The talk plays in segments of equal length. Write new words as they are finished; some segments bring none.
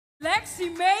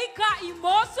Alexie May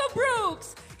Kaimoso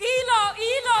Brooks,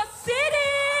 Iloilo City!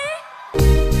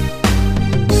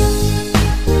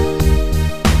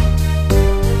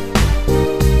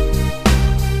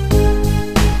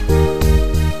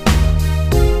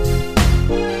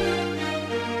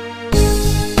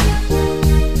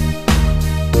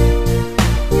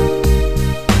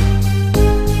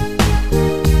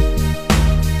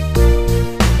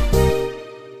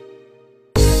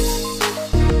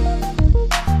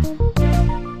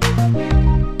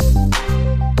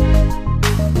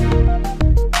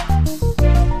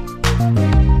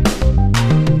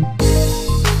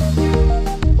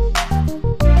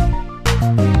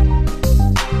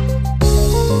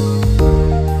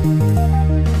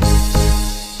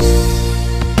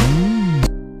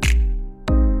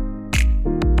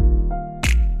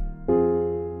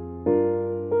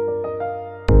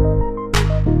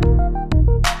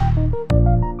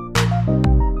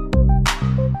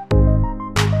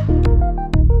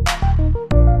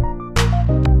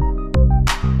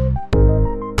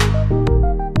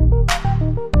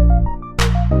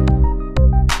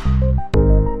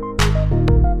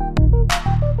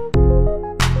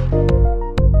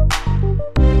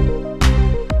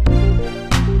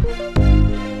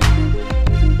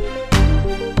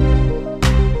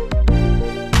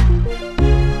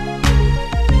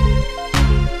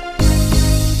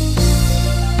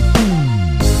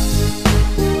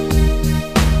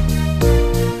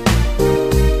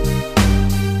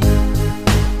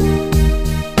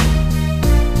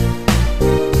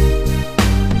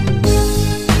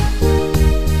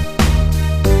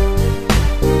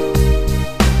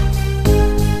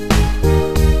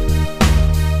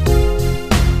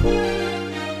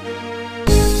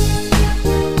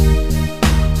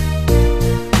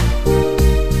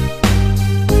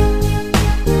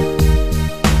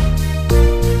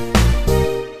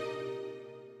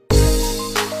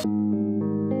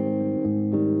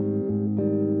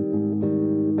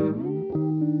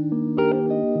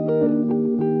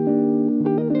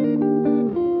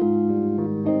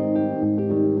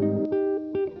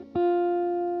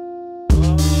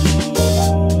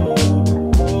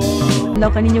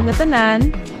 Hello kaninyong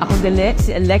tanan. Ako dali si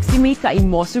Alexie May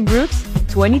Kaimoso Brooks,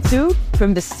 22,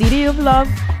 from the City of Love,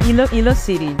 Iloilo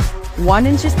City. One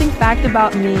interesting fact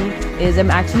about me is I'm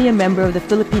actually a member of the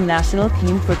Philippine national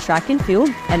team for track and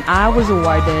field, and I was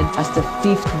awarded as the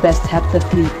 5th best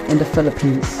heptathlete in the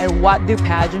Philippines. And what do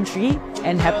pageantry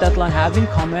and heptathlon have in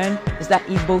common is that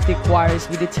it both requires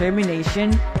with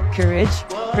determination, courage,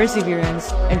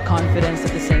 perseverance, and confidence at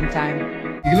the same time.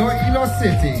 Iloilo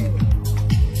City.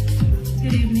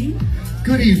 Good evening.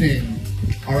 Good evening.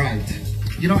 All right.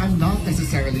 You know, I'm not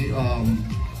necessarily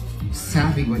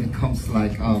savvy when it comes to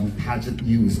like pageant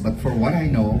news, but from what I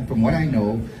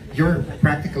know, you're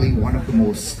practically one of the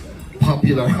most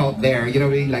popular out there. You know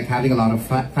what I mean? Like having a lot of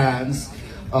fans,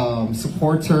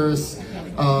 supporters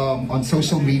on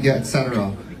social media, etc.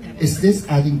 Is this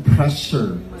adding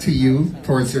pressure to you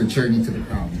towards your journey to the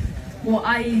crown? Well,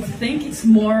 I think it's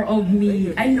more of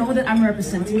me. I know that I'm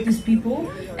representing these people,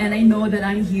 and I know that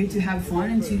I'm here to have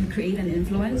fun and to create an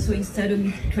influence. So instead of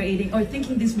me creating or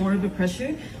thinking this more of a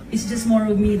pressure, it's just more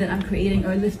of me that I'm creating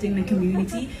or lifting the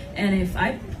community. And if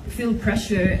I feel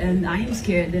pressure and I am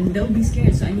scared, then they'll be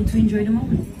scared. So I need to enjoy the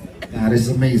moment. That is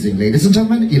amazing, ladies and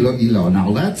gentlemen. Iloilo. Now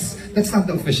that's not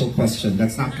the official question.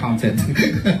 That's not counted.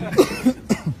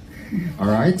 All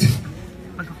right.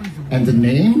 And the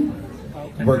name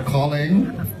we're calling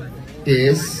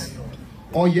is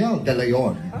Oyel de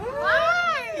Leon.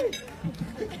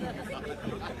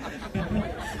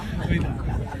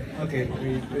 Okay,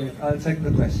 wait. I'll check the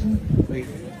question. Wait.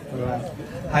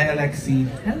 Hi, Alexie.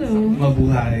 Hello.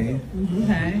 Mabuhay.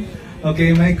 Hi.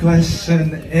 Okay, my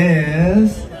question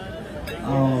is...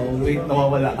 Oh, wait,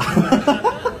 nawawala.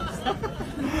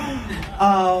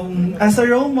 As a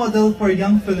role model for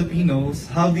young Filipinos,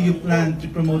 how do you plan to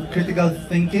promote critical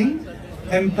thinking,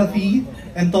 empathy,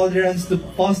 and tolerance to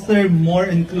foster more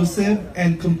inclusive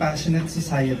and compassionate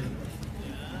society?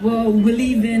 Well, we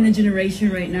live in a generation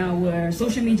right now where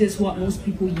social media is what most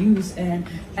people use, and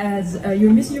as your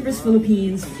Miss Universe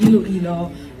Philippines, Iloilo,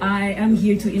 I am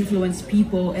here to influence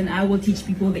people, and I will teach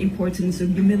people the importance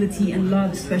of humility and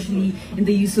love, especially in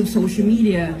the use of social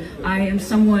media. I am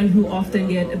someone who often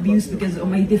get abused because of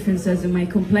my differences and my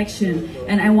complexion,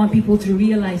 and I want people to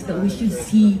realize that we should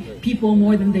see people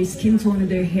more than their skin tone and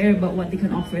their hair, but what they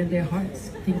can offer in their hearts.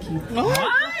 Thank you.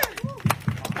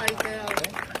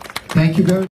 Thank you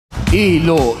very much.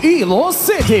 Iloilo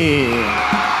City.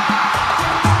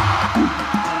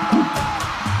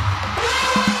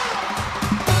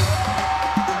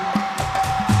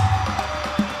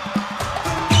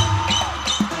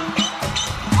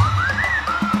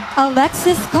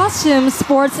 Alexis costume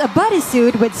sports a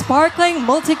bodysuit with sparkling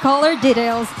multicolored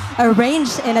details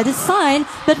arranged in a design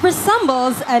that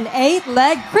resembles an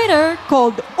 8-legged critter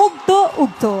called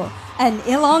ugto, an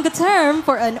Ilongga term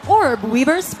for an orb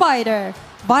weaver spider.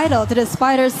 Vital to the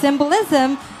spider's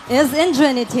symbolism is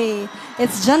ingenuity.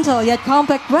 Its gentle yet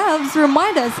complex webs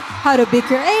remind us how to be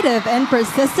creative and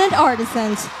persistent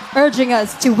artisans, urging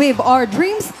us to weave our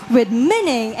dreams with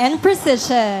meaning and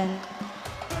precision.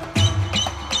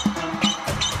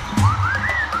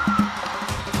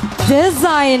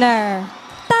 Designer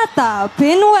Tata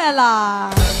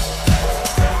Pinuela.